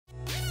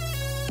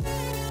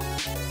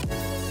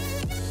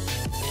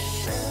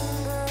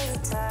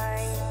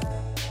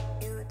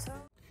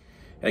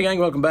Hey gang,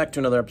 welcome back to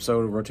another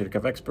episode of Rotator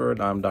Cuff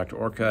Expert. I'm Dr.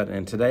 Orcutt,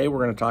 and today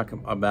we're going to talk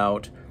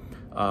about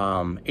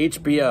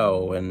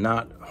HBO and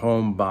not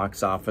home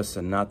box office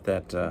and not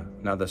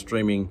the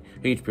streaming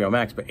HBO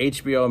Max, but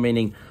HBO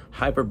meaning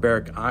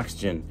hyperbaric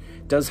oxygen.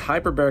 Does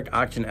hyperbaric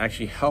oxygen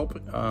actually help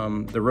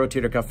the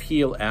rotator cuff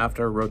heal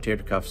after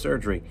rotator cuff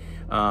surgery?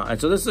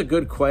 And so this is a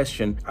good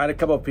question. I had a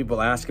couple of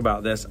people ask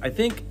about this. I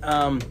think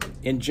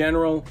in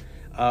general,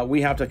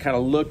 we have to kind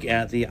of look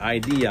at the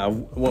idea.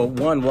 Well,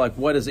 one, like,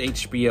 what is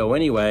HBO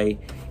anyway?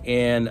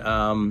 And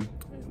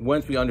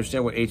once we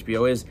understand what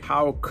HBO is,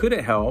 how could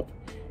it help?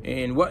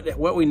 And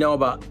what we know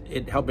about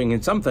it helping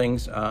in some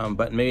things,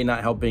 but maybe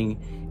not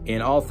helping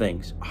in all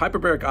things.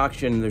 Hyperbaric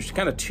oxygen, there's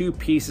kind of two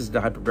pieces to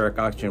hyperbaric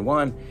oxygen.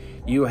 One,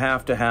 you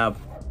have to have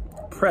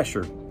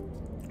pressure,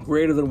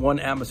 greater than 1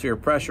 atmosphere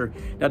of pressure.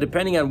 Now,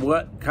 depending on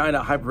what kind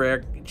of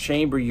hyperbaric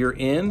chamber you're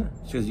in,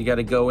 because you got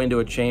to go into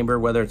a chamber,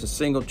 whether it's a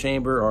single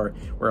chamber or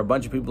where a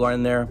bunch of people are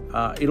in there,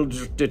 it'll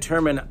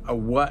determine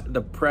what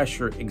the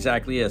pressure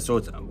exactly is. So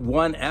it's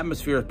 1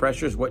 atmosphere of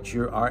pressure is what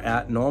you are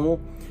at normal.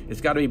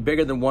 It's got to be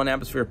bigger than 1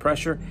 atmosphere of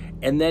pressure,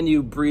 and then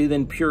you breathe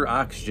in pure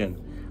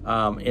oxygen.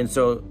 And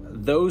so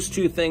those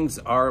two things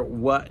are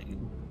what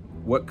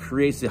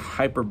creates the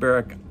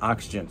hyperbaric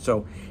oxygen.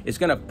 So it's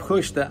going to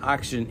push the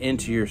oxygen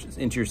into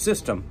your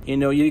system. You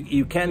know,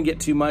 you can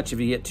get too much. If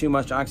you get too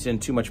much oxygen,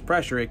 too much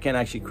pressure, it can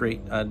actually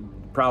create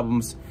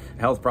problems,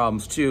 health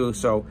problems too.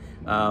 So,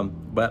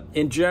 but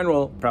in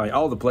general, probably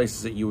all the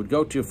places that you would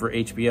go to for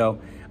HBO,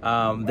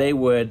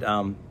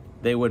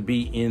 they would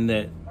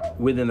be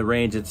within the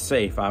range that's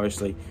safe.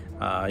 Obviously,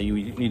 you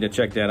need to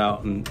check that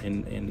out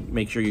and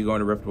make sure you go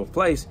in a reputable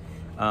place.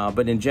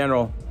 But in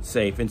general,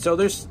 safe. And so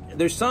there's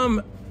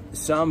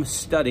some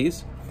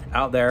studies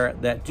out there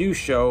that do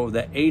show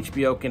that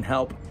HBO can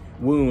help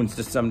wounds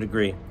to some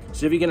degree.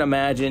 So if you can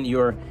imagine,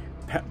 you're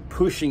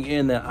pushing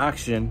in the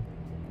oxygen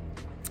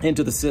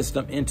into the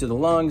system, into the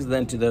lungs,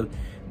 then to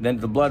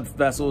the blood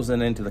vessels,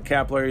 and into the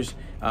capillaries.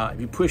 If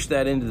you push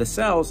that into the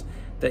cells,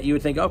 that you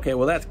would think, okay,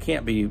 well, that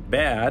can't be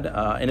bad.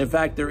 And in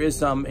fact, there is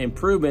some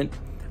improvement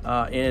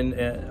in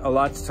a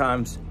lot of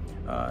times.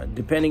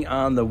 Depending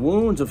on the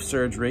wounds of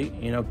surgery.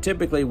 You know,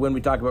 typically when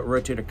we talk about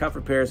rotator cuff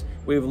repairs,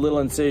 we have little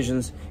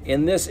incisions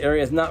in this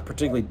area. Is not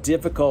particularly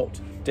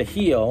difficult to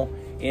heal,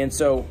 and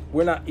so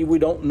we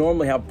don't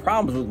normally have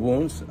problems with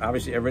wounds.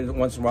 Obviously, every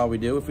once in a while we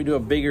do. If we do a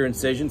bigger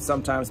incision,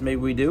 sometimes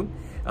maybe we do.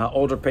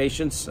 Older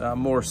patients,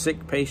 more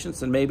sick patients,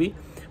 then maybe.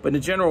 But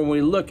in general, when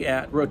we look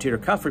at rotator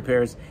cuff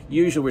repairs,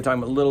 usually we're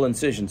talking about little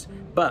incisions.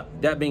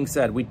 But that being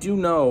said, we do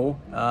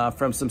know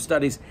from some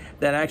studies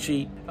that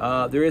actually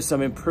there is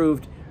some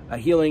improved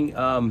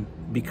healing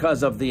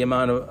because of the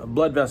amount of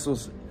blood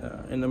vessels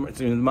and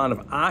the amount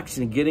of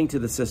oxygen getting to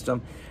the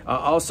system.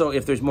 Also,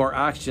 if there's more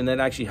oxygen, that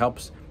actually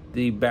helps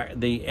the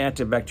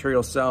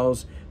antibacterial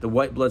cells, the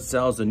white blood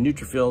cells, the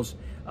neutrophils.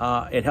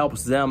 It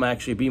helps them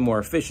actually be more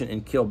efficient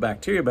and kill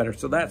bacteria better.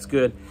 So that's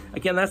good.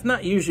 Again, that's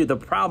not usually the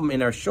problem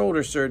in our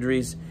shoulder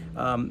surgeries,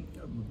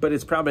 but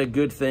it's probably a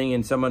good thing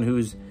in someone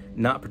who's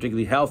not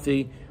particularly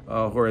healthy,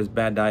 who has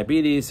bad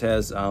diabetes,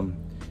 has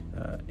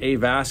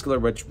avascular,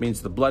 which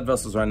means the blood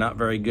vessels are not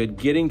very good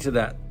getting to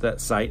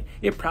that site.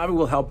 It probably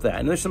will help that,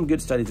 and there's some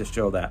good studies that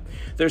show that.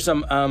 There's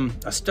some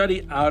a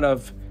study out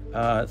of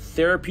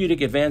Therapeutic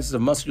Advances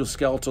of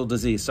Musculoskeletal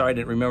Disease. Sorry, I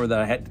didn't remember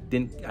that.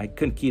 I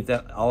couldn't keep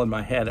that all in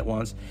my head at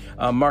once.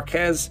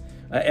 Marquez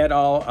et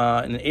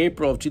al. In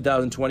April of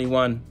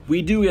 2021.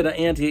 We do get an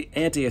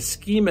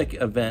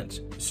anti-ischemic event.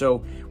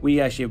 So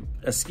we actually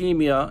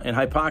ischemia and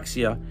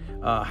hypoxia,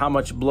 how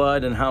much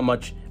blood and how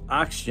much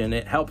oxygen.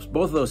 It helps.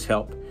 Both of those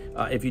help.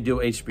 If you do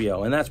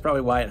HBO, and that's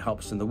probably why it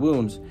helps in the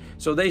wounds.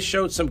 So they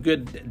showed some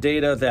good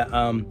data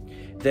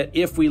that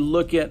if we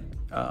look at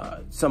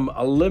some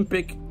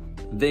Olympic,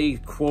 they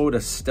quote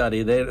a study.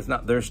 It's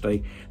not their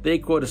study. They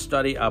quote a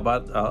study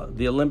about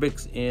the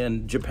Olympics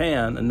in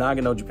Japan, in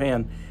Nagano,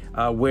 Japan,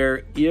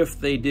 where if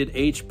they did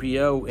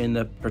HBO in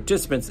the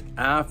participants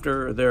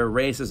after their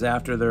races,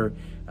 after their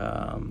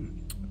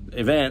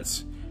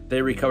events,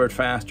 they recovered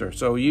faster.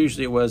 So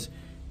usually it was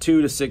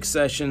 2 to 6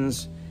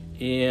 sessions.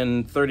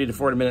 In 30 to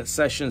 40 minute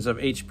sessions of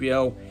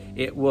HBO,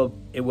 it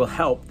will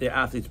help the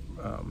athletes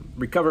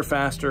recover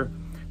faster,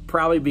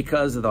 probably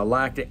because of the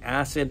lactic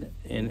acid,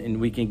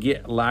 and we can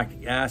get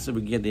lactic acid,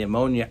 we can get the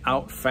ammonia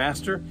out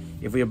faster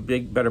if we have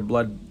better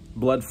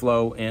blood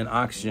flow and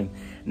oxygen.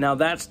 Now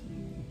that's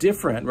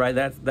different, right?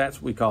 That's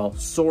what we call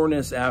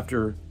soreness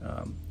after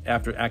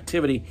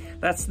activity.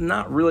 That's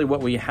not really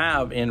what we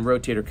have in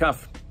rotator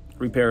cuff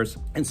repairs.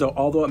 And so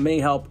although it may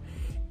help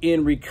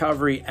in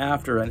recovery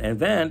after an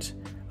event,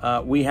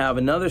 we have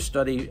another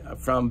study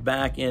from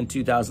back in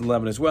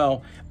 2011 as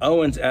well,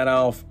 Owens et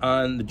al.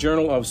 On the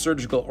Journal of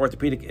Surgical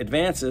Orthopedic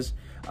Advances.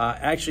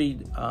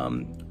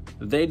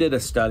 They did a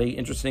study,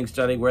 interesting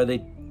study, where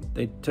they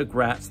took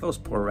rats, those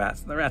poor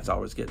rats, the rats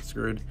always get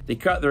screwed. They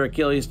cut their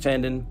Achilles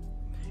tendon,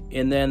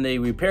 and then they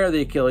repair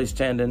the Achilles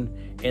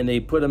tendon, and they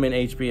put them in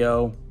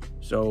HBO.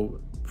 So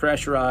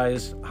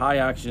pressurized, high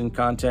oxygen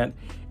content,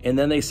 and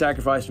then they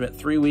sacrifice them at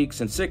 3 weeks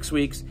and 6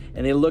 weeks,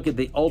 and they look at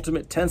the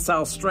ultimate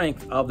tensile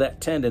strength of that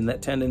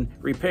tendon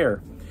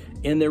repair,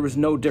 and there was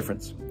no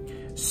difference.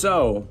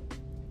 So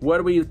what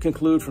do we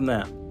conclude from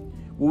that?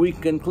 Well, we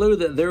conclude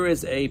that there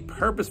is a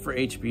purpose for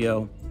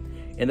HBO,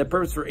 and the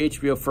purpose for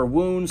HBO for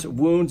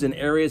wounds in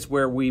areas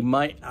where we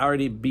might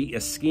already be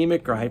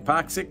ischemic or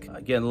hypoxic.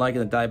 Again, like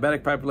in the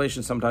diabetic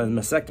population, sometimes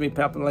mastectomy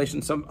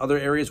population, some other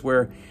areas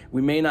where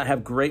we may not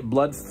have great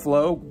blood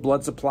flow,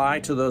 blood supply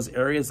to those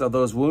areas of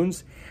those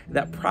wounds,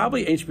 that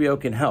probably HBO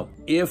can help.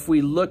 If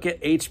we look at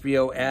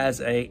HBO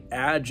as an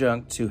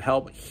adjunct to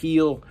help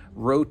heal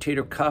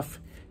rotator cuff,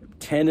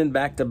 tendon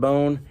back to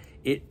bone,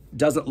 it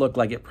doesn't look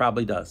like it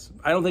probably does.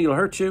 I don't think it'll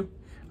hurt you,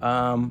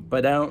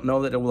 but I don't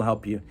know that it will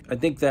help you. I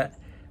think that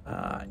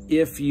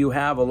if you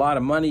have a lot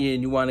of money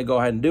and you want to go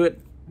ahead and do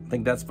it, I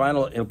think that's fine.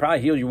 It'll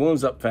probably heal your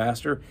wounds up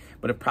faster,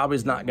 but it probably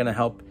is not going to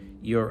help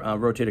your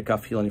rotator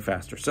cuff heal any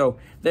faster. So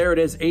there it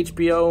is,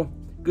 HBO,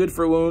 good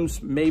for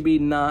wounds, maybe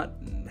not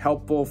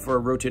helpful for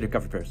rotator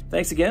cuff repairs.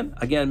 Thanks again.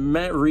 Again,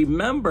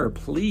 remember,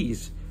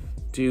 please,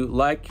 to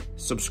like,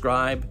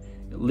 subscribe,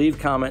 leave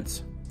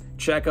comments,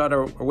 check out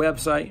our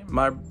website,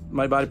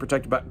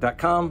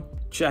 mybodyprotector.com.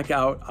 Check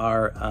out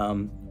our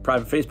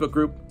private Facebook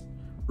group,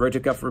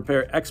 Rotator Cuff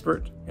Repair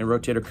Expert and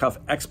Rotator Cuff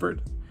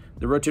Expert.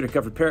 The Rotator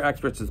Cuff Repair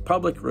Experts is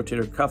public.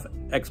 Rotator Cuff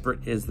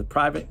Expert is the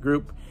private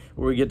group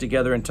where we get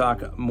together and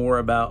talk more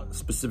about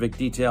specific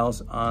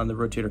details on the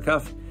rotator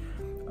cuff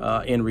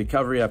in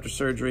recovery after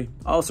surgery.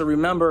 Also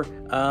remember,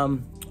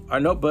 our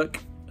notebook,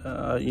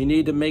 you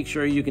need to make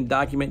sure you can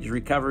document your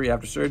recovery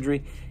after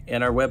surgery.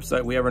 And our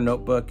website, we have a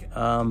notebook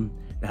to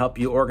help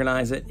you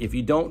organize it. If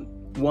you don't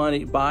want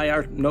to buy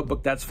our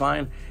notebook, that's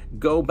fine.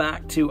 Go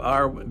back to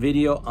our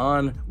video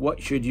on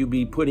what should you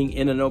be putting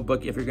in a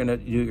notebook if you're going to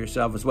do it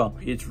yourself as well.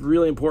 It's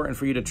really important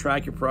for you to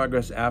track your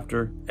progress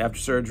after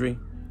surgery.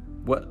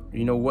 What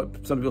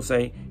some people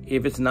say,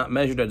 if it's not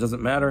measured, it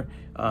doesn't matter.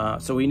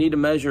 So we need to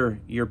measure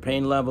your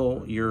pain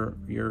level,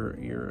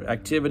 your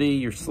activity,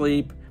 your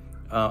sleep,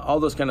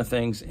 all those kind of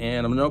things,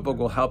 and a notebook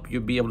will help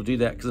you be able to do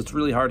that, because it's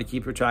really hard to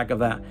keep track of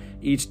that.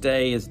 Each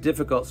day is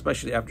difficult,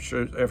 especially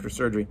after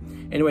surgery.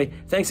 Anyway,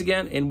 thanks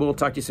again, and we'll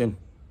talk to you soon.